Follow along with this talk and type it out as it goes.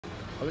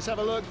Well, let's have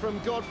a look from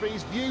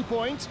Godfrey's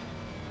viewpoint.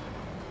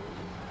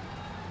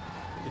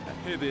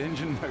 I hear the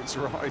engine notes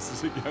rise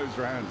as it goes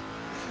round.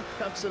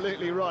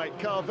 Absolutely right.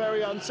 Car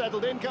very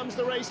unsettled. In comes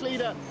the race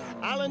leader,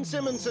 Alan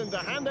Simonson. The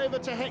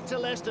handover to Hector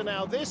Lester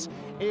now. This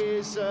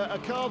is a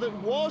car that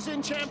was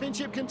in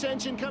championship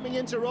contention coming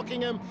into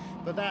Rockingham,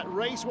 but that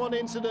race one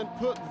incident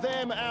put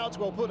them out,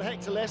 well, put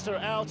Hector Lester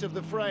out of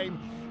the frame.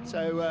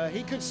 So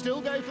he could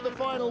still go for the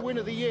final win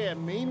of the year.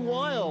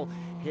 Meanwhile,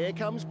 here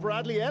comes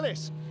Bradley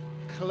Ellis,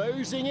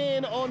 closing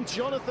in on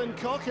Jonathan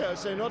Cocker.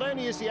 So not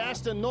only is the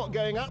Aston not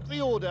going up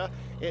the order,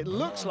 it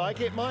looks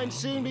like it might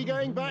soon be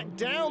going back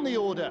down the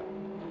order.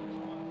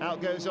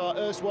 Out goes our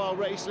erstwhile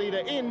race leader,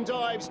 in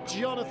dives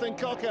Jonathan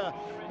Cocker.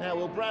 Now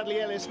will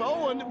Bradley Ellis,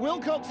 oh, and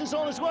Wilcox is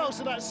on as well,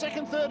 so that's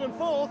second, third and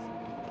fourth,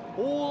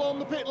 all on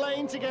the pit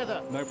lane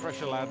together. No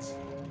pressure, lads.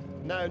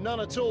 No,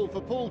 none at all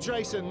for Paul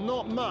Drayson,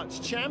 not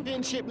much.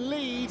 Championship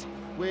lead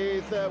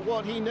with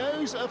what he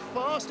knows are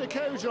faster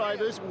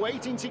co-drivers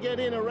waiting to get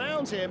in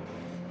around him.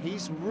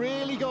 He's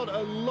really got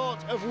a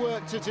lot of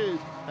work to do.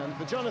 And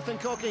for Jonathan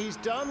Cocker, he's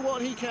done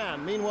what he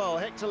can. Meanwhile,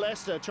 Hector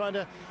Lester trying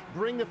to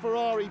bring the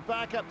Ferrari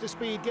back up to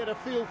speed, get a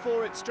feel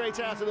for it straight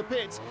out of the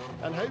pits,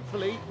 and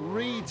hopefully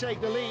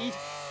retake the lead.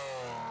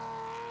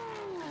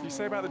 You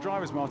say about the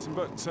drivers, Martin,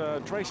 but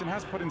Drayson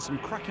has put in some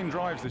cracking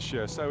drives this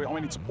year, so I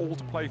mean, it's all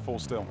to play for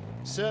still.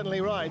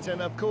 Certainly right,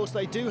 and of course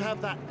they do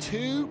have that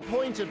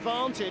 2-point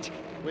advantage,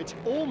 which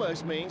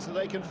almost means that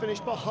they can finish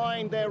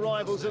behind their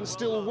rivals and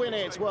still win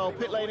it. Well,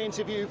 pit lane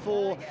interview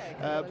for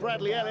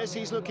Bradley Ellis.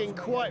 He's looking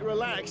quite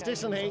relaxed,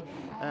 isn't he?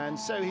 And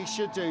so he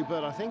should do,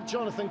 but I think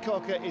Jonathan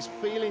Cocker is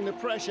feeling the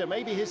pressure.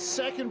 Maybe his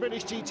second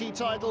British GT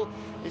title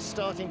is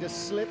starting to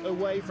slip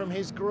away from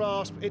his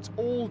grasp. It's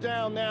all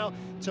down now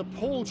to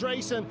Paul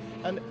Drayson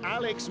and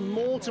Alex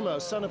Mortimer,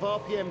 son of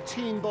RPM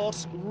team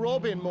boss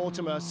Robin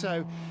Mortimer.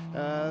 So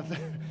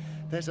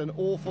there's an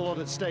awful lot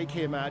at stake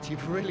here, Matt.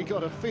 You've really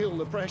got to feel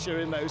the pressure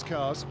in those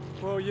cars.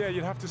 Well, yeah,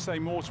 you'd have to say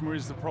Mortimer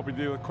is probably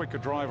the quicker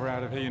driver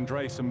out of he and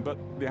Drayson, but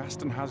the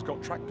Aston has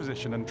got track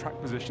position, and track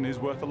position is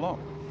worth a lot.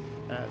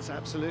 That's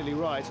absolutely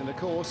right, and of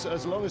course,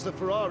 as long as the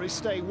Ferraris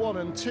stay 1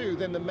 and 2,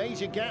 then the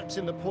major gaps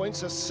in the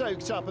points are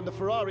soaked up, and the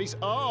Ferraris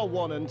are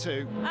 1 and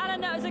 2.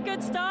 Alan, that was a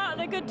good start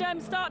and a good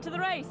start to the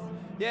race.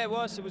 Yeah, it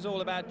was. It was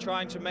all about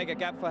trying to make a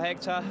gap for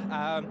Hector.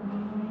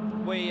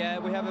 We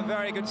have a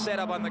very good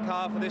setup on the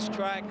car for this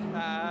track,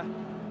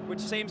 which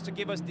seems to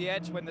give us the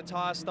edge when the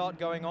tyres start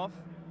going off.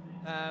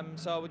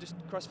 So we'll just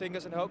cross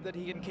fingers and hope that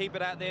he can keep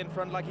it out there in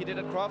front like he did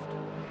at Croft.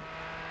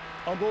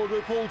 On board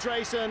with Paul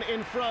Drayson,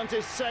 in front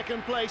is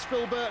second place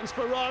Phil Burton's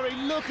Ferrari.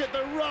 Look at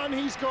the run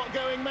he's got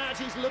going, Matt.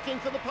 He's looking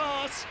for the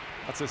pass.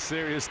 That's a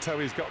serious toe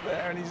he's got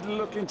there, and he's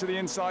looking to the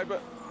inside,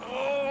 but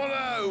oh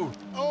no!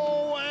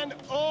 Oh, and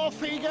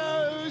off he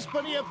goes,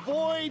 but he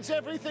avoids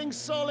everything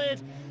solid.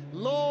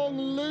 Long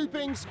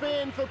looping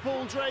spin for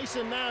Paul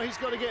Drayson. Now he's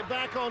got to get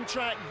back on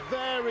track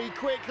very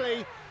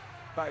quickly.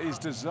 That is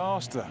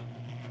disaster.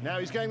 Now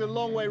he's going the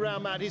long way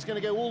round, Matt. He's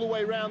going to go all the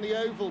way round the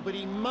oval, but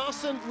he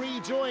mustn't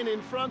rejoin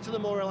in front of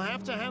them or he'll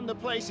have to hand the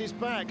places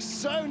back.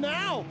 So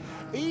now,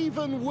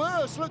 even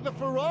worse. Look, the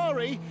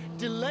Ferrari,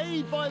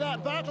 delayed by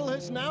that battle,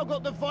 has now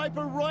got the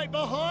Viper right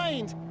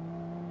behind.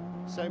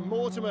 So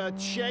Mortimer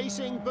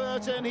chasing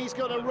Burton. He's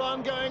got a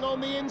run going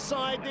on the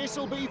inside. This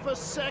will be for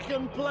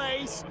second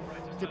place,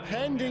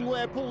 depending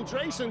where Paul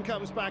Drayson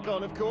comes back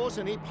on, of course,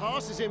 and he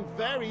passes him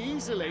very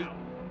easily.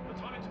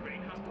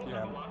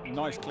 Yeah,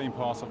 nice clean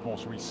pass off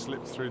Mortimer. He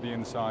slipped through the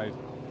inside.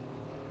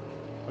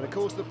 But of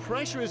course the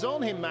pressure is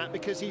on him, Matt,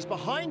 because he's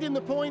behind in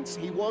the points.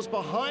 He was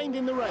behind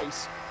in the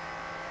race.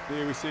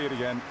 Here we see it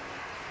again.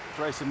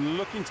 Drayson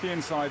looking to the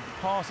inside.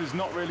 The pass is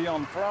not really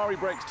on. Ferrari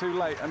brakes too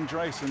late, and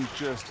Drayson's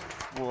just,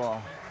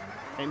 whoa.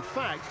 In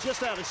fact,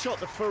 just out of shot,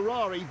 the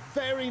Ferrari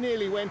very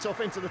nearly went off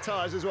into the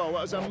tyres as well.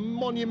 That was a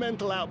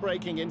monumental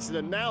outbraking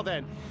incident. Now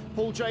then,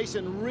 Paul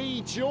Drayson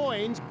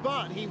rejoined,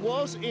 but he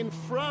was in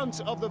front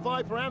of the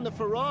Viper and the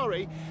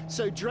Ferrari.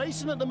 So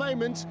Drayson at the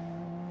moment,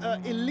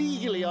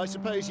 illegally, I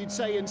suppose you'd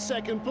say, in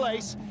second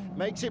place.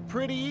 Makes it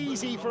pretty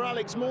easy for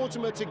Alex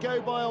Mortimer to go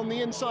by on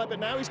the inside, but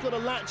now he's got to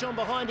latch on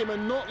behind him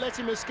and not let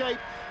him escape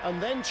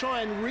and then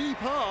try and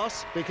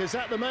repass, because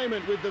at the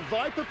moment with the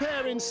Viper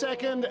pair in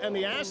second and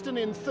the Aston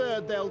in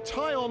third, they'll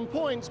tie on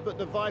points, but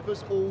the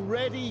Vipers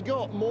already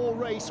got more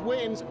race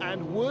wins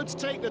and would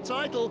take the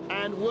title.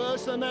 And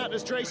worse than that,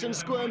 as Drayson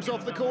squirms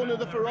off the corner,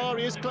 the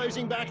Ferrari is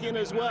closing back in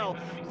as well.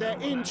 They're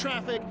in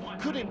traffic.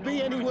 Could it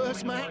be any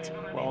worse, Matt?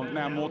 Well,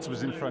 now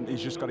Mortimer's in front.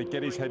 He's just got to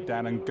get his head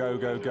down and go,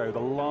 go, go. The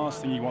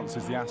last thing he wants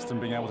is the Aston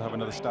being able to have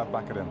another stab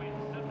back at him.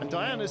 And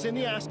Diana's in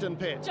the Aston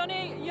pit.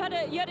 Johnny, you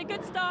had a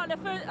good start,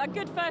 a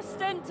good first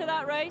stint to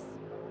that race.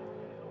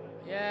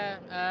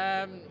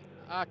 Yeah,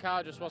 our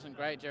car just wasn't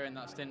great during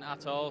that stint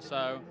at all,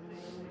 so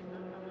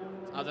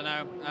I don't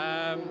know.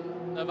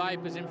 The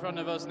Viper's in front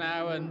of us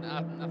now, and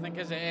I think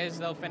as it is,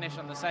 they'll finish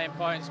on the same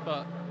points,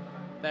 but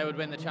they would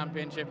win the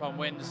championship on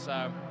wins,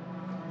 so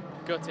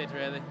gutted,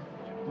 really.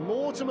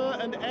 Mortimer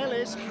and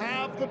Ellis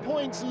have the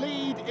points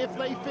lead if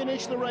they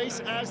finish the race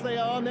as they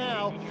are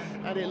now.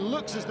 And it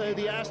looks as though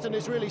the Aston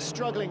is really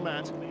struggling,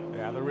 Matt.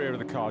 Yeah, the rear of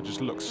the car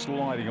just looks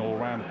sliding all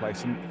around the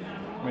place. And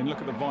I mean, look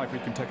at the Viper.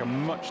 He can take a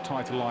much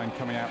tighter line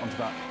coming out onto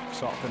that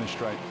start-finish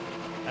straight.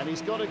 And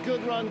he's got a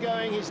good run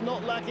going. He's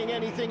not lacking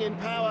anything in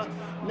power.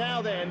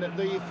 Now then,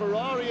 the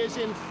Ferrari is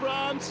in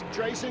front.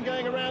 Drayson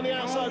going around the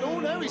outside. Oh,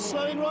 no, he's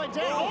slowing right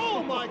down.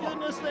 Oh, my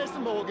goodness, there's the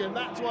Morgan.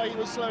 That's why he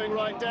was slowing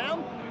right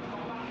down.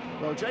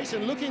 Well,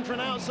 Jason looking for an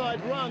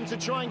outside run to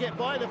try and get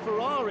by the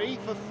Ferrari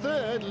for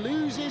third,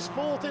 loses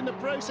fourth in the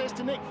process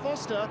to Nick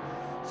Foster.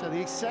 So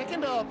the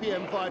second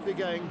RPM Viper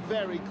going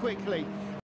very quickly.